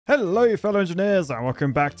Hello fellow engineers and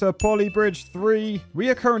welcome back to Polybridge 3. We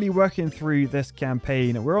are currently working through this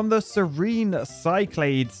campaign. We're on the Serene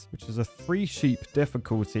Cyclades, which is a 3-sheep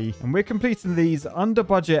difficulty, and we're completing these under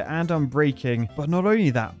budget and unbreaking. But not only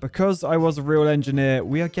that, because I was a real engineer,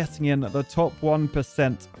 we are getting in the top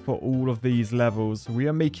 1% for all of these levels. We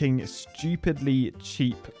are making stupidly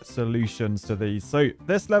cheap solutions to these. So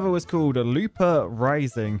this level is called Looper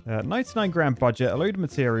Rising. 99 grand budget, a load of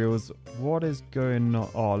materials. What is going on?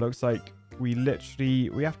 Oh, looks like we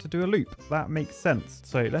have to do a loop. That makes sense.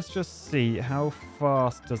 So let's just see how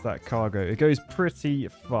fast does that car go. It goes pretty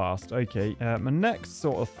fast. Okay. My next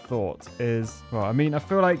sort of thought is, well, I mean, I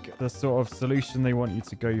feel like the sort of solution they want you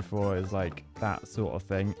to go for is like that sort of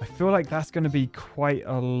thing. I feel like that's going to be quite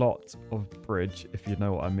a lot of bridge, if you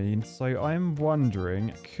know what I mean. So I'm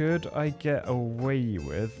wondering, could I get away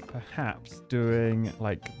with perhaps doing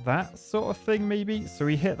like that sort of thing maybe? So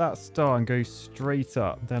we hit that star and go straight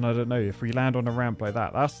up. Then I don't know if we land on a ramp like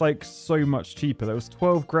that. That's like so much cheaper. That was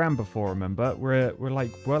 12 grand before, remember? We're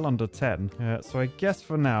like well under 10. So I guess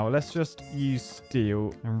for now, let's just use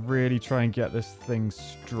steel and really try and get this thing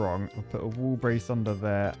strong. We'll put a wall brace under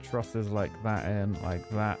there, trusses like that in, like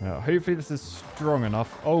that. Hopefully this is strong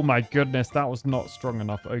enough. Oh my goodness, that was not strong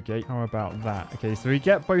enough. Okay, how about that? Okay, so we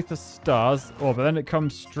get both the stars. Oh, but then it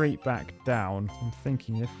comes straight back down. I'm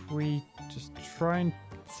thinking if we just try and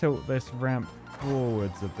tilt this ramp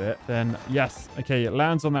forwards a bit, then yes. Okay, it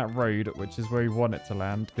lands on that road, which is where we want it to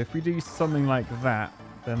land. If we do something like that,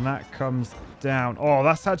 then that comes down. Oh,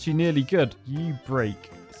 that's actually nearly good. You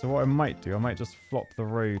brake. So what I might do, I might just flop the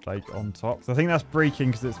road like on top. So I think that's braking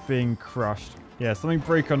because it's being crushed. Yeah, something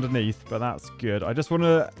broke underneath, but that's good. I just want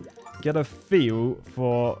to get a feel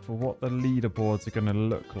for what the leaderboards are going to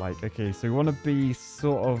look like. Okay, so we want to be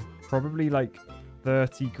sort of probably like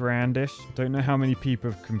 30 grand-ish. Don't know how many people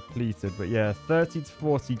have completed, but yeah, 30 to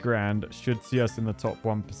 40 grand should see us in the top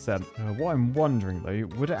 1%. What I'm wondering though,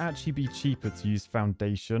 would it actually be cheaper to use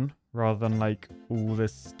foundation rather than like all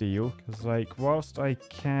this steel? Because like whilst I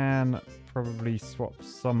can probably swap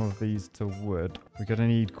some of these to wood, we're going to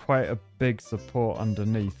need quite a big support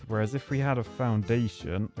underneath. Whereas if we had a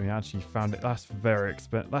foundation, we actually found it. That's very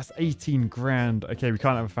expensive. That's 18 grand. Okay, we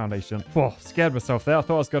can't have a foundation. Whoa, scared myself there. I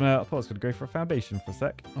thought I was gonna go for a foundation for a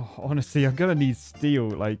sec. Oh, honestly, I'm gonna need steel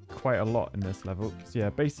like quite a lot in this level. Because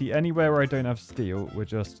yeah, basically anywhere where I don't have steel, we're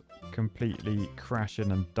just completely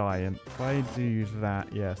crashing and dying. If I do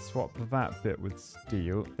that, yeah, swap that bit with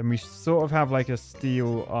steel, then we sort of have like a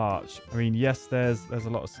steel arch. I mean, yes, there's a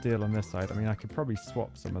lot of steel on this side. I mean, I could probably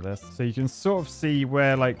swap some of this. So you can sort of see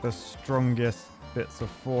where like the strongest bits of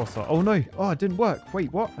force are. Oh no, oh, it didn't work.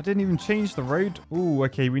 Wait, what? I didn't even change the road. Oh,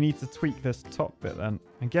 okay, we need to tweak this top bit then.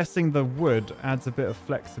 I'm guessing the wood adds a bit of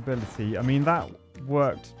flexibility. I mean, that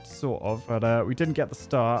worked sort of, but we didn't get the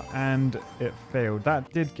start and it failed.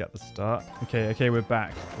 That did get the start. Okay, we're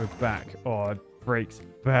back. Oh, it breaks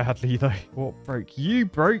badly though. What broke? You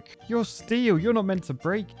broke. You're steel. You're not meant to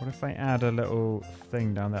break. What if I add a little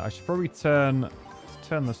thing down there? I should probably turn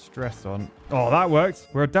the stress on. Oh, that worked.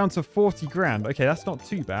 We're down to 40 grand. Okay, that's not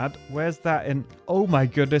too bad. Where's that in? Oh my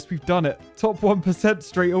goodness, we've done it. Top 1%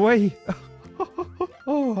 straight away.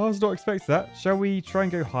 Oh, I was not expecting that. Shall we try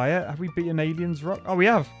and go higher? Have we beaten Aliens Rock? Oh, we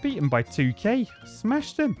have. Beaten by 2k.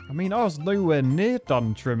 Smashed him. I mean, I was nowhere near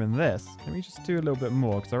done trimming this. Let me just do a little bit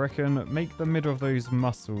more because I reckon make the middle of those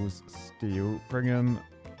muscles steel. Bring them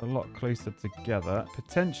a lot closer together.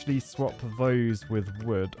 Potentially swap those with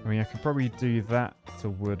wood. I mean, I could probably do that to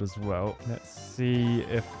wood as well. Let's see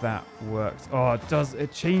if that works. Oh, it does.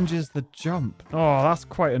 It changes the jump. Oh, that's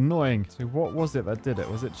quite annoying. So what was it that did it?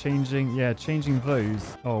 Was it changing? Yeah, changing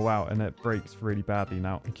those. Oh, wow. And it breaks really badly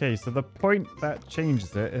now. Okay, so the point that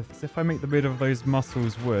changes it is if I make the middle of those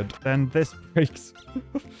muscles wood, then this breaks.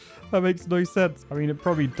 That makes no sense. I mean, it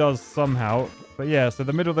probably does somehow. But yeah, so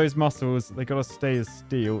the middle of those muscles, they got to stay as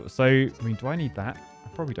steel. So, I mean, do I need that? I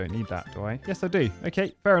probably don't need that, do I? Yes, I do.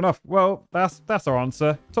 Okay, fair enough. Well, that's our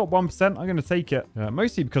answer. Top 1%, I'm going to take it.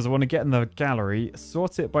 Mostly because I want to get in the gallery,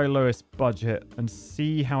 sort it by lowest budget, and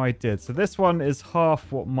see how I did. So this one is half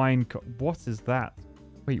what mine... What is that?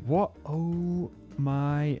 Wait, what? Oh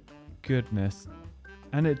my goodness.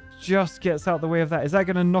 And it just gets out the way of that. Is that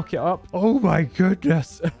going to knock it up? Oh my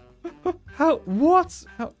goodness. How? What?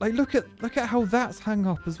 How, like, look at how that's hung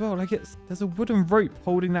up as well. Like, there's a wooden rope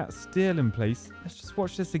holding that steel in place. Let's just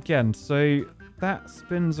watch this again. So that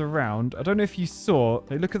spins around. I don't know if you saw.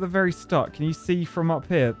 Like, look at the very start. Can you see from up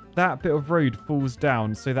here? That bit of road falls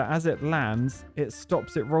down so that as it lands, it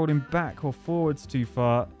stops it rolling back or forwards too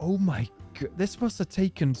far. Oh my god. This must have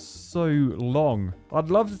taken so long. I'd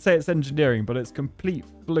love to say it's engineering, but it's complete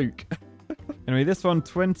fluke. Anyway, this one,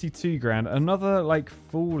 22 grand. Another, like,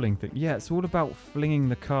 falling thing. Yeah, it's all about flinging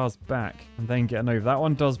the cars back and then getting over. That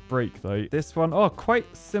one does break, though. This one, oh, quite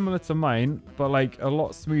similar to mine, but, like, a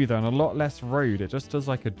lot smoother and a lot less road. It just does,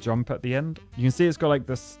 like, a jump at the end. You can see it's got, like,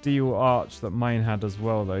 the steel arch that mine had as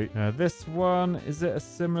well, though. This one, is it a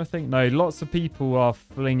similar thing? No, lots of people are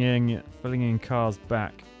flinging cars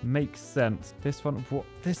back. Makes sense. This one, what?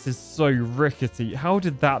 This is so rickety. How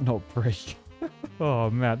did that not break?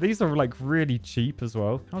 Oh man, these are like really cheap as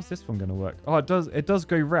well. How's this one gonna work? Oh, it does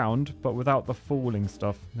go round, but without the falling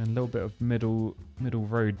stuff. And then a little bit of middle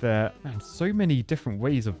road there. Man, so many different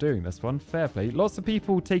ways of doing this one. Fair play. Lots of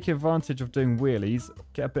people take advantage of doing wheelies,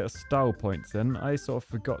 get a bit of style points in. I sort of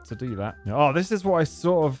forgot to do that. Oh, this is what I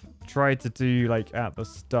sort of tried to do like at the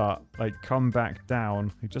start, like come back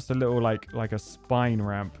down, just a little like a spine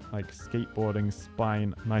ramp, like skateboarding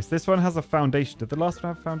spine. Nice. This one has a foundation. Did the last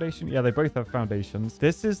one have foundation? Yeah, they both have foundations.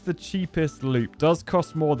 This is the cheapest loop. Does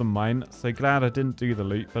cost more than mine, so glad I didn't do the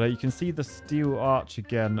loop. But you can see the steel arch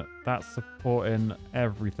again. That's supporting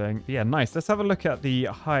everything. But yeah, nice. Let's have a look at the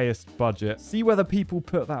highest budget. See whether people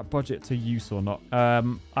put that budget to use or not.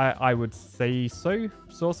 I would say so,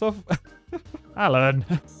 sort of. Alan.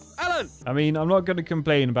 I mean, I'm not going to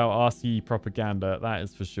complain about RCE propaganda. That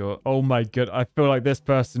is for sure. Oh my god. I feel like this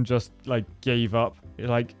person just like gave up.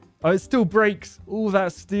 Like, oh, it still breaks. All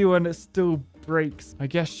that steel and it still breaks. I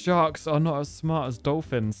guess sharks are not as smart as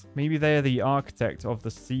dolphins. Maybe they're the architect of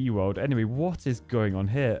the sea world. Anyway, what is going on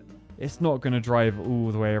here? It's not going to drive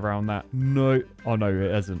all the way around that. No. Oh no,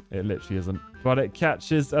 it isn't. It literally isn't. But it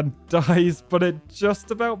catches and dies, but it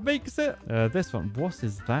just about makes it. This one, what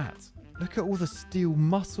is that? Look at all the steel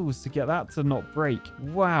muscles to get that to not break.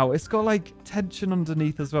 Wow, it's got like tension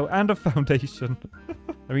underneath as well and a foundation.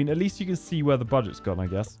 I mean, at least you can see where the budget's gone, I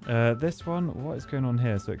guess. This one, what is going on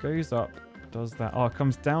here? So it goes up, does that. Oh, it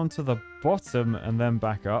comes down to the bottom and then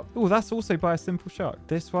back up. Oh, that's also by a simple shark.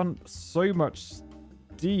 This one, so much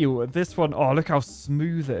steel. This one, oh, look how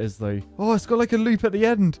smooth it is though. Oh, it's got like a loop at the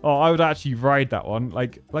end. Oh, I would actually ride that one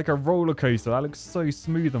like a roller coaster. That looks so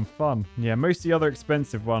smooth and fun. Yeah, most of the other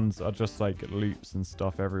expensive ones are just like loops and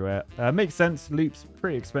stuff everywhere. Makes sense. Loops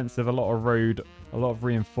pretty expensive. A lot of road, a lot of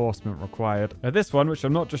reinforcement required. This one, which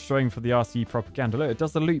I'm not just showing for the RCE propaganda, look, it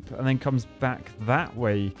does a loop and then comes back that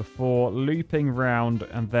way before looping round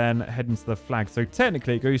and then heading to the flag. So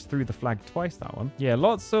technically it goes through the flag twice, that one. Yeah,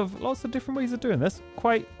 lots of different ways of doing this.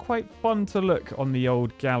 Quite fun to look on the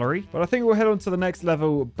old gallery. But I think we'll head on to the next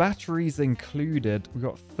level. Batteries included. We've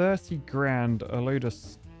got 30 grand, a load of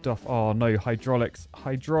stuff. Oh no, hydraulics.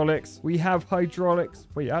 We have hydraulics.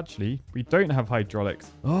 Wait, actually, we don't have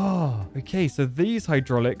hydraulics. Oh, okay. So these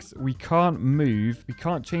hydraulics, we can't move. We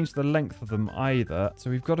can't change the length of them either. So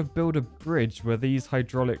we've got to build a bridge where these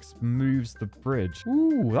hydraulics moves the bridge.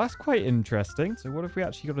 Ooh, that's quite interesting. So what have we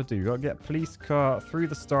actually got to do? We've got to get a police car through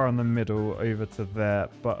the star in the middle over to there.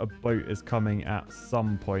 But a boat is coming at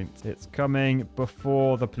some point. It's coming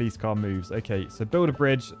before the police car moves. Okay, so build a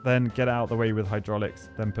bridge, then get out of the way with hydraulics,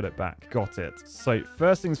 then put it back. Got it. So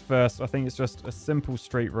first things first, I think it's just a simple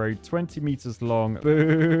straight road, 20 meters long.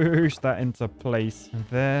 Boosh that into place. And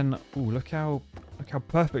then, ooh, look how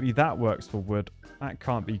perfectly that works for wood. That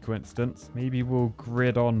can't be coincidence. Maybe we'll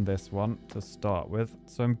grid on this one to start with.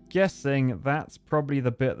 So I'm guessing that's probably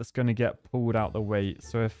the bit that's going to get pulled out the way.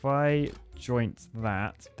 So if I joint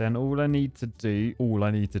that, then all I need to do,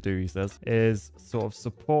 he says, is sort of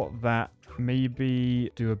support that.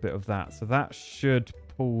 Maybe do a bit of that. So that should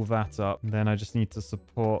pull that up. And then I just need to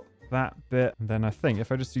support that bit. And then I think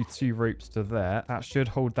if I just do 2 ropes to there, that should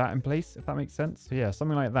hold that in place, if that makes sense. So yeah,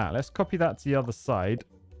 something like that. Let's copy that to the other side.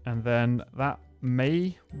 And then that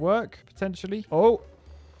may work potentially. Oh,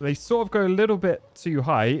 they sort of go a little bit too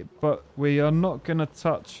high, but we are not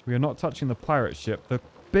touching the pirate ship. The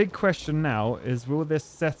big question now is, will this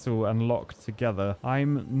settle and lock together?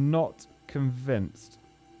 I'm not convinced,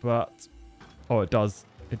 but oh, it does.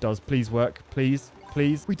 It does. Please work. Please.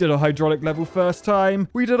 We did a hydraulic level first time.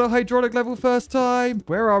 Where are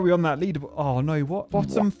we on that leaderboard? Oh, no. What?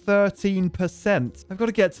 Bottom 13%. I've got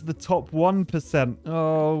to get to the top 1%.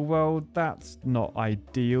 Oh, well, that's not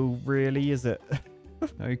ideal, really, is it?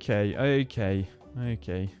 Okay.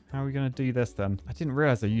 How are we going to do this then? I didn't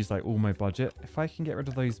realize I used like all my budget. If I can get rid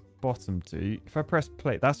of those bottom 2, if I press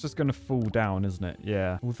play, that's just going to fall down, isn't it?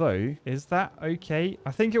 Yeah. Although, is that okay?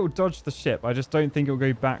 I think it will dodge the ship. I just don't think it'll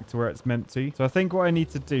go back to where it's meant to. So I think what I need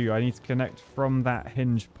to do, I need to connect from that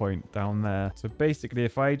hinge point down there. So basically,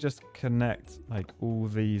 if I just connect like all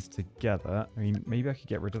these together, I mean, maybe I could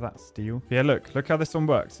get rid of that steel. Yeah, look how this one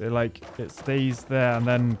works. It stays there and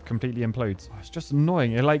then completely implodes. Oh, it's just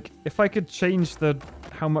annoying. If I could change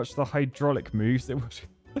how much much the hydraulic moves, it would...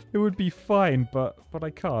 It would be fine, but I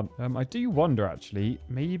can't. I do wonder, actually,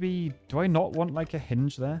 maybe, do I not want, like, a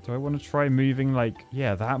hinge there? Do I want to try moving, like,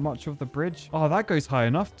 yeah, that much of the bridge? Oh, that goes high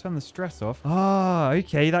enough. Turn the stress off. Ah,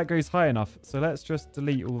 okay, that goes high enough. So let's just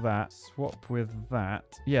delete all that. Swap with that.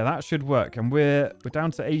 Yeah, that should work. And we're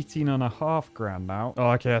down to 18.5 grand now.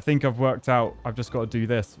 Oh, okay, I think I've worked out. I've just got to do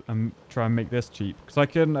this and try and make this cheap. Because I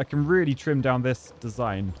can really trim down this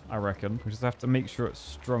design, I reckon. We just have to make sure it's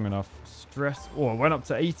strong enough. Stress. Oh, it went up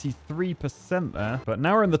to 83% there, but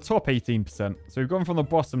now we're in the top 18%. So we've gone from the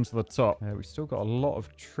bottom to the top. We've still got a lot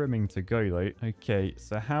of trimming to go though. Okay,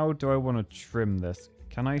 so how do I want to trim this?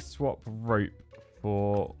 Can I swap rope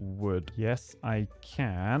for wood? Yes, I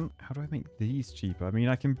can. How do I make these cheaper? I mean,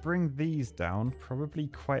 I can bring these down probably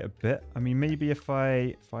quite a bit. I mean, maybe if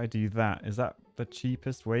I do that, is that the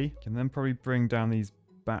cheapest way? Can then probably bring down these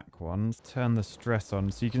back ones, turn the stress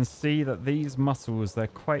on, so you can see that these muscles, they're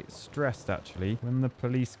quite stressed actually. When the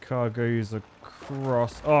police car goes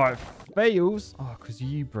across, oh, it fails. Oh, because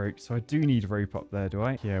you broke, so I do need rope up there, do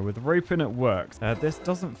I? Yeah, with rope in it works. This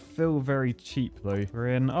doesn't feel very cheap though.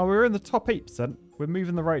 We're in the top 8%. We're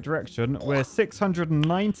moving the right direction. We're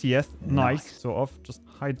 690th. Nice. Sort of. Just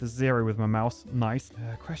hide the 0 with my mouse. Nice.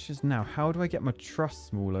 Question is now, how do I get my truss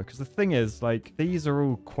smaller? Because the thing is, like, these are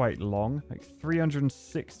all quite long. Like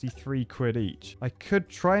 363 quid each. I could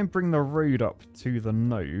try and bring the road up to the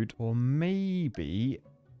node. Or maybe...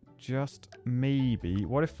 just maybe,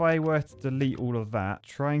 what if I were to delete all of that,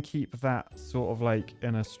 try and keep that sort of like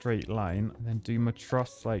in a straight line, and then do my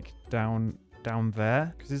truss like down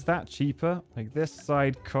there? Because is that cheaper? Like this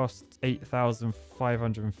side costs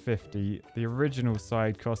 8,550. The original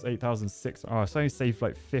side costs 8,600. Oh, it's only saved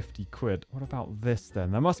like 50 quid. What about this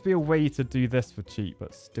then? There must be a way to do this for cheap,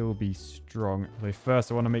 but still be strong. So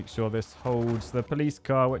first I want to make sure this holds the police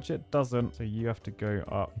car, which it doesn't. So you have to go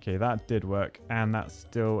up. Okay, that did work. And that's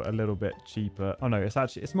still a little bit cheaper. Oh no,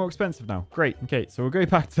 it's more expensive now. Great. Okay, so we'll go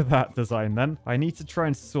back to that design then. I need to try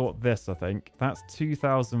and sort this, I think. That's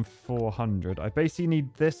 2,400. I basically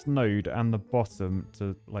need this node and the bottom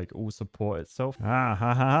to like all support itself.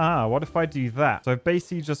 What if I do that? So I've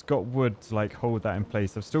basically just got wood to like hold that in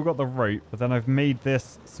place. I've still got the rope, but then I've made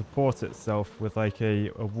this support itself with like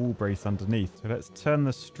a wall brace underneath. So let's turn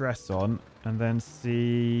the stress on and then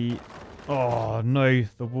see... Oh, no,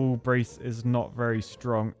 the wall brace is not very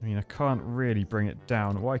strong. I mean, I can't really bring it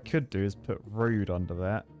down. What I could do is put road under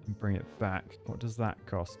there and bring it back. What does that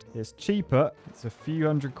cost? It's cheaper. It's a few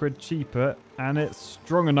hundred quid cheaper, and it's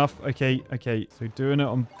strong enough. Okay. So doing it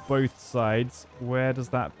on both sides. Where does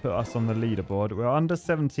that put us on the leaderboard? We're under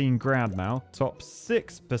 17 grand now. Top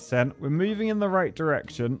 6%. We're moving in the right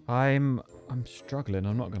direction. I'm struggling.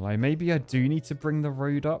 I'm not going to lie. Maybe I do need to bring the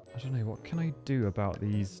road up. I don't know. What can I do about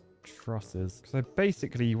these trusses? Because I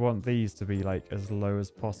basically want these to be like as low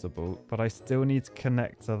as possible, but I still need to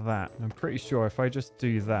connect to that. I'm pretty sure if I just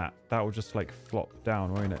do that, that will just like flop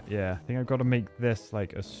down, won't it? Yeah, I think I've got to make this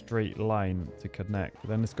like a straight line to connect. But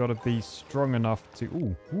then it's got to be strong enough to...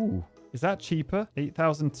 Ooh. Is that cheaper?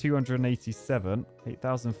 8,287.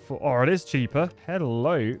 8,004. Oh, it is cheaper.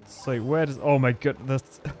 Hello. So where does... Oh my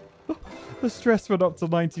goodness. The stress went up to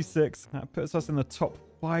 96. That puts us in the top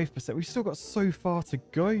 5%. We've still got so far to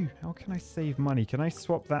go. How can I save money? Can I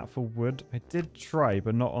swap that for wood? I did try,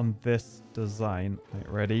 but not on this design.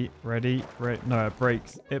 Right, ready. No, it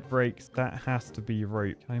breaks. It breaks. That has to be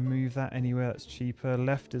rope. Can I move that anywhere that's cheaper?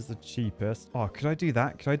 Left is the cheapest. Oh, could I do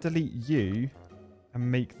that? Could I delete you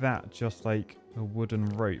and make that just like a wooden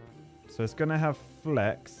rope? So it's going to have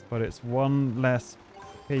flex, but it's one less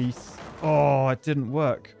piece. Oh, it didn't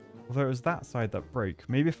work. Although it was that side that broke.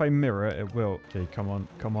 Maybe if I mirror it, it will. Okay, come on.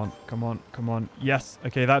 Yes.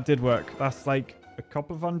 Okay, that did work. That's like a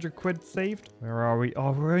couple of hundred quid saved. Where are we?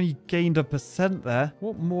 Oh, we're only gained 1% there.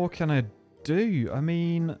 What more can I do? I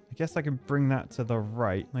mean, I guess I can bring that to the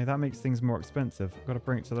right. No, that makes things more expensive. I've got to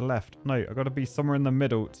bring it to the left. No, I've got to be somewhere in the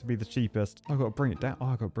middle to be the cheapest. I've got to bring it down. Oh,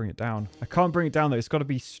 I've got to bring it down. I can't bring it down though. It's got to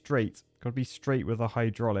be straight. Got to be straight with a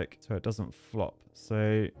hydraulic so it doesn't flop.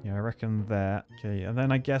 So, yeah, I reckon there. Okay, and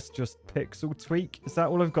then I guess just pixel tweak. Is that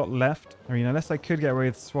all I've got left? I mean, unless I could get away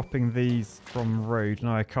with swapping these from road.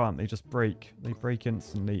 No, I can't. They just break. They break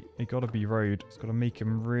instantly. They got to be road. It's got to make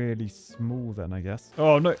them really small then, I guess.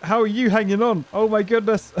 Oh, no. How are you hanging on? Oh, my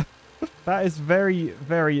goodness. That is very,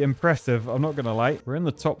 very impressive. I'm not going to lie. We're in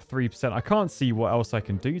the top 3%. I can't see what else I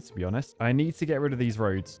can do, to be honest. I need to get rid of these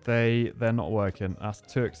roads. They're not working. That's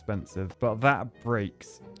too expensive. But that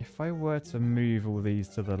breaks. If I were to move all these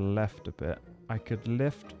to the left a bit, I could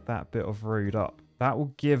lift that bit of road up. That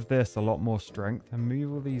will give this a lot more strength. And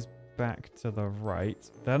move all these back to the right.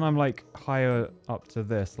 Then I'm like higher up to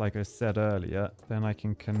this, like I said earlier. Then I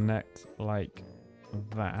can connect like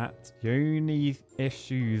that. The only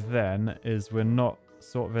issue then is we're not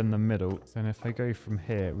sort of in the middle. So if I go from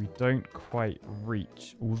here, we don't quite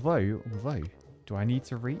reach. Although, do I need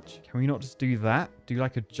to reach? Can we not just do that? Do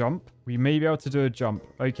like a jump? We may be able to do a jump.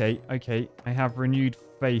 Okay. I have renewed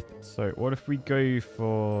faith. So what if we go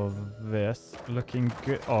for this? Looking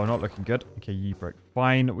good. Oh, not looking good. Okay, you broke.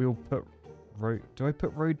 Fine. We'll put road. Do I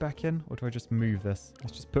put road back in or do I just move this?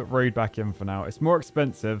 Let's just put road back in for now. It's more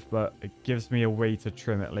expensive, but it gives me a way to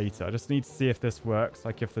trim it later. I just need to see if this works,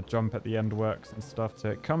 like if the jump at the end works and stuff. So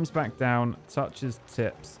it comes back down, touches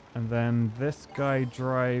tips, and then this guy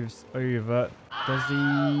drives over. Does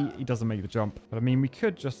he? He doesn't make the jump. But I mean, we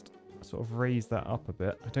could just sort of raise that up a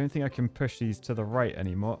bit. I don't think I can push these to the right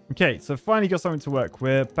anymore. Okay, so finally got something to work.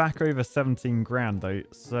 We're back over 17 grand though,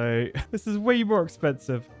 so this is way more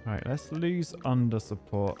expensive. All right, let's lose under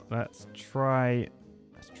support. Let's try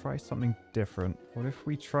something different. What if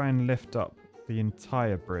we try and lift up the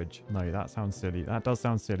entire bridge? No, that sounds silly. That does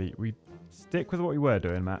sound silly. We stick with what we were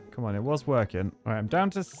doing, Matt. Come on, it was working. All right, I'm down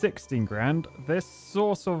to 16 grand. This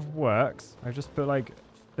sort of works. I just put like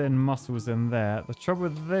thin muscles in there. The trouble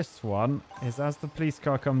with this one is as the police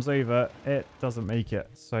car comes over, it doesn't make it.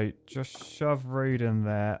 So just shove road in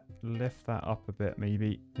there, lift that up a bit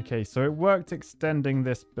maybe. Okay, so it worked extending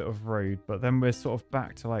this bit of road, but then we're sort of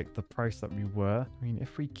back to like the price that we were. I mean,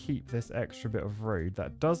 if we keep this extra bit of road,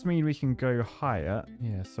 that does mean we can go higher.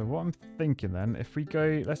 Yeah, so what I'm thinking then, if we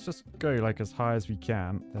go, let's just go like as high as we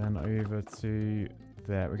can, then over to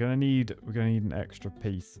there. We're gonna need an extra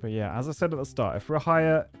piece. But yeah, as I said at the start, if we're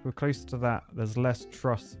higher, we're close to that, there's less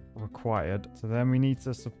truss required. So then we need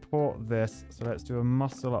to support this. So let's do a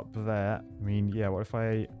muscle up there. I mean, yeah, what if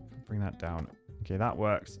I bring that down? Okay, that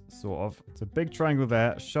works, sort of. It's a big triangle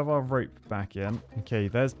there. Shove our rope back in. Okay,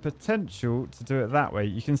 there's potential to do it that way.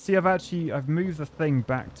 You can see I've moved the thing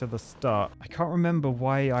back to the start. I can't remember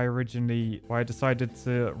why I decided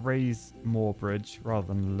to raise more bridge rather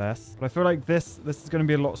than less. But I feel like this is going to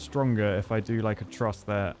be a lot stronger if I do like a truss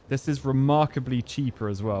there. This is remarkably cheaper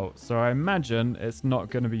as well. So I imagine it's not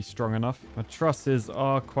going to be strong enough. My trusses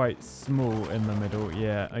are quite small in the middle.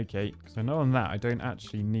 Yeah, okay. So no on that, I don't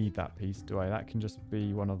actually need that piece, do I? That can just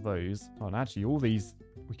be one of those. Oh, and actually all these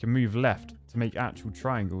we can move left to make actual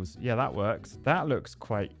triangles. Yeah, that works. That looks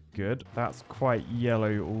quite good. That's quite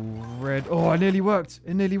yellow already. Oh, it nearly worked.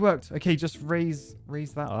 It nearly worked. Okay, just raise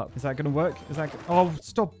that up. Is that going to work? Is that... Oh,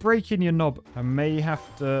 stop breaking your knob. I may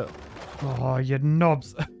have to... Oh, your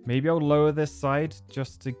knobs. Maybe I'll lower this side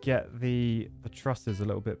just to get the trusses a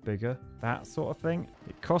little bit bigger. That sort of thing.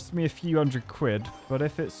 It cost me a few £100, but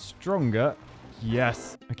if it's stronger...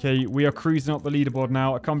 Yes. Okay, we are cruising up the leaderboard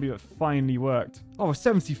now. I can't believe it finally worked. Oh, we're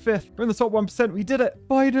 75th. We're in the top 1%. We did it.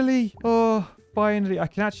 Finally. Oh, finally. I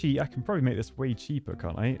can probably make this way cheaper,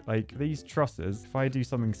 can't I? Like these trusses, if I do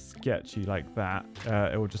something sketchy like that,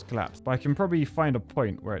 it will just collapse. But I can probably find a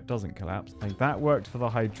point where it doesn't collapse. Like that worked for the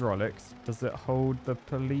hydraulics. Does it hold the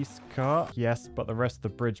police car? Yes, but the rest of the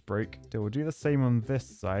bridge broke. We'll do the same on this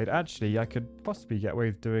side. Actually, I could possibly get away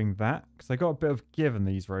with doing that because I got a bit of give in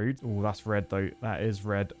these roads. Oh, that's red though. That is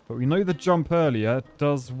red. But we know the jump earlier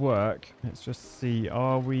does work. Let's just see.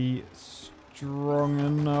 Are we strong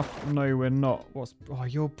enough? No, we're not. Oh,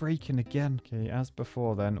 you're breaking again. Okay, as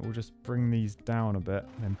before then, we'll just bring these down a bit.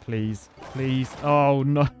 And then please. Oh,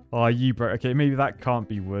 no. Oh, you broke. Okay, maybe that can't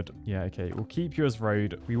be wood. Yeah, okay. We'll keep you as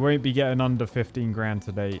road. We won't be getting under 15 grand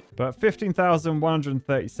today. But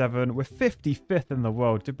 15,137. We're 55th in the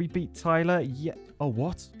world. Did we beat Tyler? Yeah. Oh,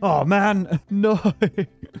 what? Oh, man. No.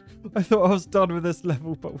 I thought I was done with this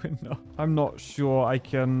level, but we're not. I'm not sure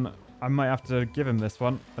I might have to give him this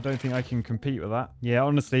one. I don't think I can compete with that. Yeah,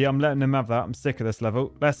 honestly, I'm letting him have that. I'm sick of this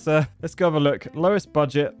level. Let's go have a look. Lowest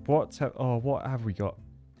budget. What have we got?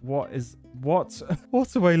 What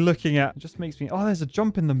am I looking at? It just makes me... Oh, there's a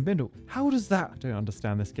jump in the middle. How does that... I don't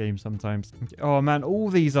understand this game sometimes. Oh, man. All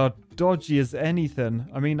these are dodgy as anything.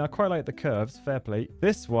 I mean, I quite like the curves. Fair play.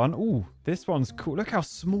 This one... Ooh, this one's cool. Look how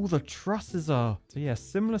small the trusses are. So, yeah,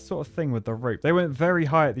 similar sort of thing with the rope. They went very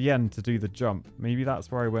high at the end to do the jump. Maybe that's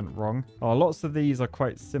where I went wrong. Oh, lots of these are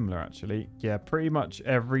quite similar, actually. Yeah, pretty much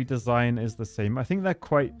every design is the same. I think they're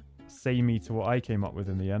quite samey to what I came up with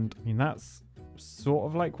in the end. I mean, that's sort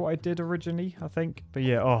of like what I did originally, I think. But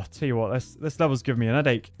yeah, oh, tell you what, this level's giving me an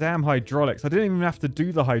headache. Damn hydraulics. I didn't even have to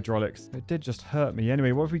do the hydraulics. It did just hurt me.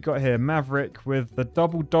 Anyway, what have we got here? Maverick with the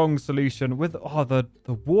double dong solution with, oh, the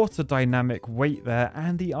water dynamic weight there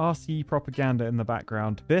and the RCE propaganda in the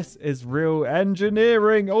background. This is real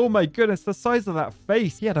engineering. Oh my goodness, the size of that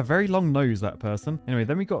face. He had a very long nose, that person. Anyway,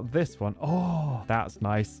 then we got this one. Oh, that's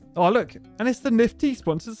nice. Oh, look, and it's the Nifty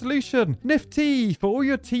sponsored solution. Nifty for all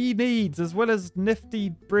your tea needs, as well as Nifty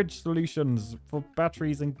bridge solutions for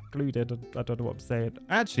batteries included. I don't know what I'm saying.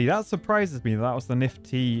 Actually, that surprises me that was the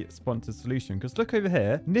Nifty sponsored solution, because look over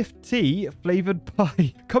here. Nifty flavored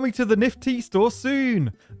pie coming to the Nifty store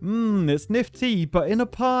soon. It's Nifty, but in a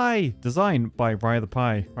pie. Designed by Raya the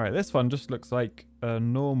Pie. All right, this one just looks like a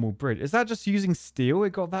normal bridge. Is that just using steel?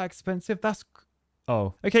 It got that expensive? That's...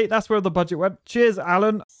 Oh, okay, that's where the budget went. Cheers,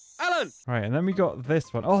 Alan. Alan! All right, and then we got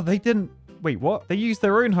this one. Oh, they didn't... Wait, what? They used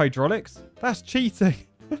their own hydraulics? That's cheating.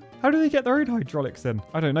 How do they get their own hydraulics in?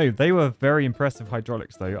 I don't know. They were very impressive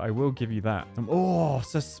hydraulics, though. I will give you that. Oh,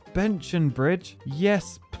 suspension bridge.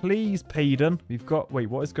 Yes, please, Payden. We've got... Wait,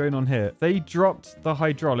 what is going on here? They dropped the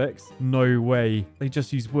hydraulics. No way. They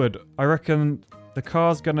just used wood. I reckon... The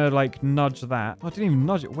car's gonna, like, nudge that. I didn't even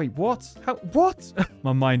nudge it. Wait, what? How? What?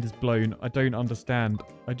 My mind is blown. I don't understand.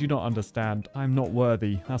 I do not understand. I'm not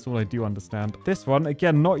worthy. That's all I do understand. This one,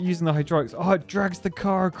 again, not using the hydraulics. Oh, it drags the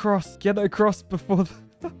car across. Get it across before the...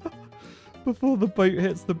 before the boat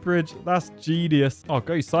hits the bridge. That's genius. Oh,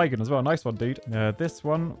 go Saigon as well. Nice one, dude. This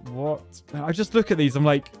one, what? I just look at these. I'm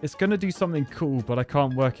like, it's gonna do something cool, but I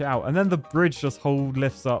can't work it out. And then the bridge just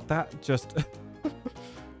lifts up. That just...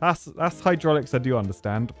 That's hydraulics I do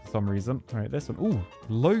understand for some reason. All right, this one. Ooh,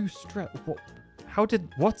 low stress. What? How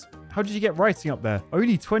did you get writing up there?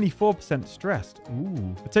 Only 24% stressed.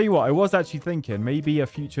 Ooh. I'll tell you what, I was actually thinking maybe a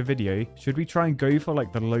future video. Should we try and go for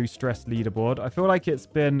like the low stress leaderboard? I feel like it's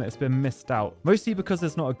been missed out. Mostly because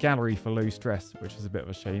there's not a gallery for low stress, which is a bit of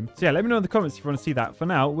a shame. So yeah, let me know in the comments if you want to see that. For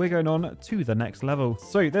now, we're going on to the next level.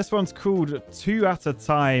 So this one's called 2 at a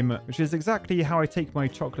time, which is exactly how I take my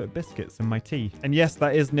chocolate biscuits in my tea. And yes,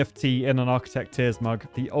 that is Nifty in an Architect Tears mug.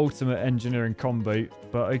 The ultimate engineering combo.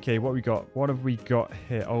 But okay, what we got? What have we got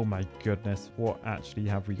here? Oh my goodness, what actually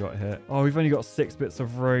have we got here? Oh, we've only got 6 bits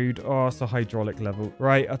of road. Oh, it's a hydraulic level.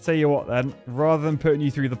 Right, I'll tell you what then. Rather than putting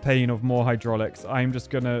you through the pain of more hydraulics, I'm just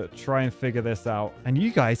gonna try and figure this out. And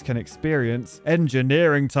you guys can experience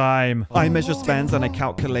engineering time. I measure spans and I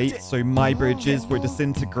calculate, so my bridges will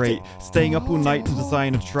disintegrate. Staying up all night to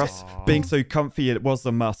design a truss, being so comfy it was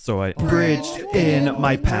a must, so I bridged in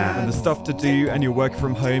my pan. And the stuff to do, and you're working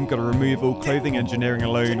from home, gotta remove all clothing engineering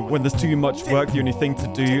alone. When there's too much work, the only thing to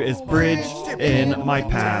do is bridged in my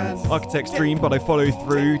pants. Architect's dream, but I follow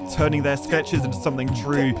through, turning their sketches into something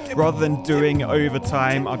true. Rather than doing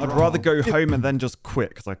overtime, I'd rather go home and then just quit,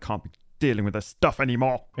 because I can't be dealing with this stuff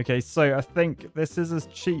anymore. Okay, so I think this is as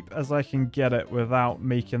cheap as I can get it without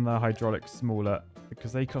making the hydraulics smaller,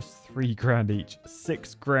 because they cost 3 grand each.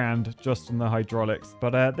 6 grand just on the hydraulics.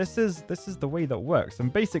 But this is the way that works.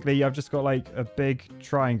 And basically, I've just got like a big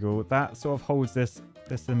triangle that sort of holds this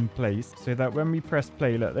in place, so that when we press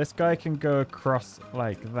play, look, this guy can go across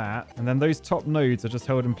like that, and then those top nodes are just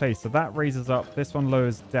held in place, so that raises up, this one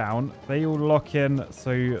lowers down, they all lock in,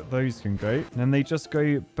 so those can go, and then they just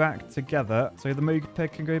go back together, so the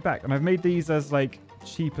moped can go back. And I've made these as like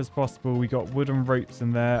cheap as possible. We got wooden ropes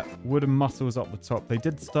in there, wooden muscles up the top. They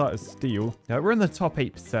did start as steel. We're in the top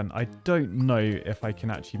 8%. I don't know if I can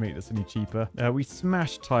actually make this any cheaper. We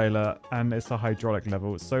smashed Tyler, and it's a hydraulic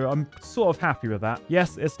level, so I'm sort of happy with that.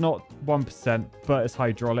 Yes, it's not 1%, but it's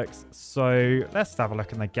hydraulics. So let's have a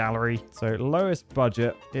look in the gallery. So lowest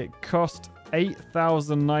budget, it cost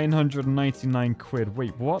 8,999 quid.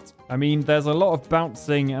 Wait, what? I mean, there's a lot of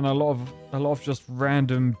bouncing and a lot of just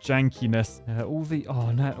random jankiness.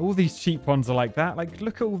 All these cheap ones are like that. Like,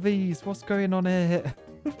 look at all these. What's going on here?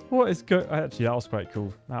 What is actually, that was quite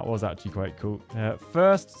cool. That was actually quite cool.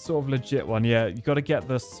 First sort of legit one. Yeah, you got to get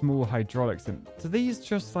the small hydraulics in. Do these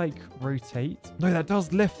just like rotate? No, that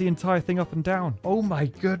does lift the entire thing up and down. Oh my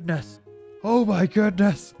goodness. Oh my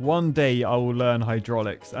goodness. One day I will learn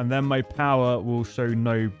hydraulics, and then my power will show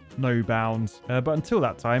no bounds. But until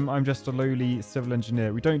that time, I'm just a lowly civil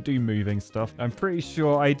engineer. We don't do moving stuff. I'm pretty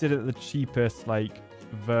sure I did it the cheapest, like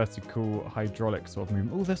vertical hydraulic sort of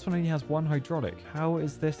movement. Oh, this one only has 1 hydraulic. How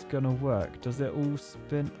is this gonna work? Does it all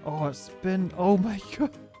spin? Oh, it spin. Oh my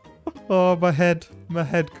god. Oh, my head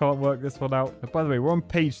can't work this one out. By the way, we're on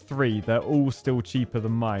page 3. They're all still cheaper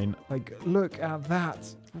than mine. Like, look at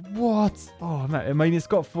that. What? Oh, man. I mean, it's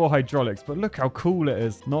got 4 hydraulics, but look how cool it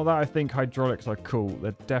is. Not that I think hydraulics are cool.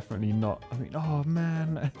 They're definitely not. I mean, oh,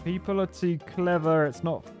 man. People are too clever. It's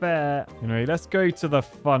not fair. Anyway, let's go to the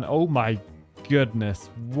fun. Oh, my goodness.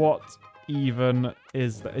 What even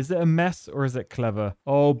is that? Is it a mess or is it clever?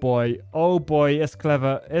 Oh, boy. Oh, boy. It's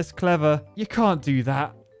clever. It's clever. You can't do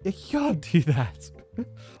that. You can't do that.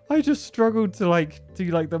 I just struggled to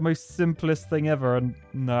do the most simplest thing ever, and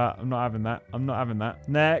nah, I'm not having that. I'm not having that.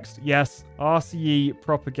 Next, yes, RCE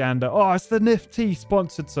propaganda. Oh, it's the Nifty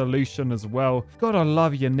sponsored solution as well. Gotta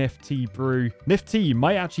love your Nifty brew. Nifty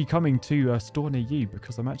might actually coming to a store near you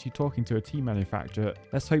because I'm actually talking to a tea manufacturer.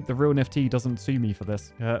 Let's hope the real Nifty doesn't sue me for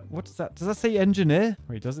this. What does that? Does that say engineer?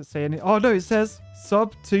 Wait, does it say any? Oh no, it says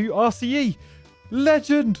sub to RCE.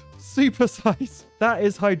 Legend! Super size. That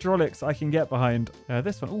is hydraulics I can get behind.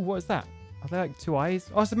 This one. Oh, what is that? Are they like 2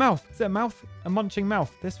 eyes? Oh, it's a mouth. Is it a mouth? A munching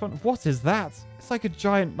mouth. This one. What is that? It's like a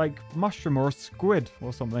giant mushroom or a squid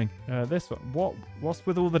or something. This one. What's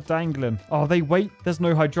with all the dangling? Oh, they wait. There's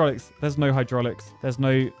no hydraulics. There's no hydraulics. There's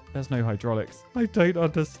no hydraulics. I don't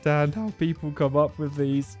understand how people come up with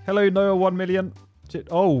these. Hello, Noah 1 million.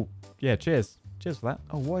 Oh, yeah, cheers. Cheers for that.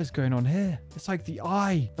 Oh, what is going on here? It's like the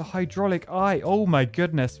eye. The hydraulic eye. Oh, my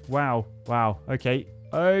goodness. Wow. Wow. Okay.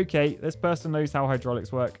 Okay. This person knows how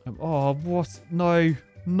hydraulics work. Oh, what? No.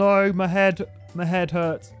 No. My head. My head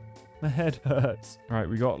hurts. My head hurts. All right.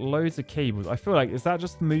 We got loads of cables. I feel like, is that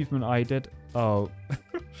just the movement I did? Oh.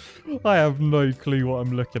 I have no clue what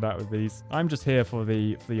I'm looking at with these. I'm just here for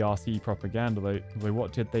the RC propaganda though.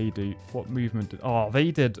 What did they do? What movement did... Oh,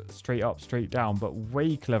 they did straight up, straight down, but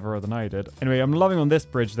way cleverer than I did. Anyway, I'm loving on this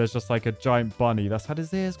bridge. There's just like a giant bunny that's had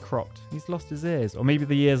his ears cropped. He's lost his ears. Or maybe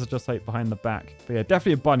the ears are just like behind the back. But yeah,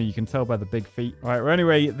 definitely a bunny. You can tell by the big feet. All right, well,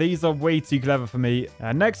 anyway, these are way too clever for me.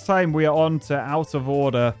 Next time we are on to Out of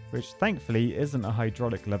Order, which thankfully isn't a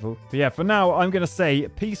hydraulic level. But yeah, for now, I'm going to say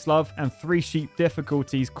peace, love, and 3 sheep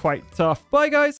difficulties quite tough. Bye, guys.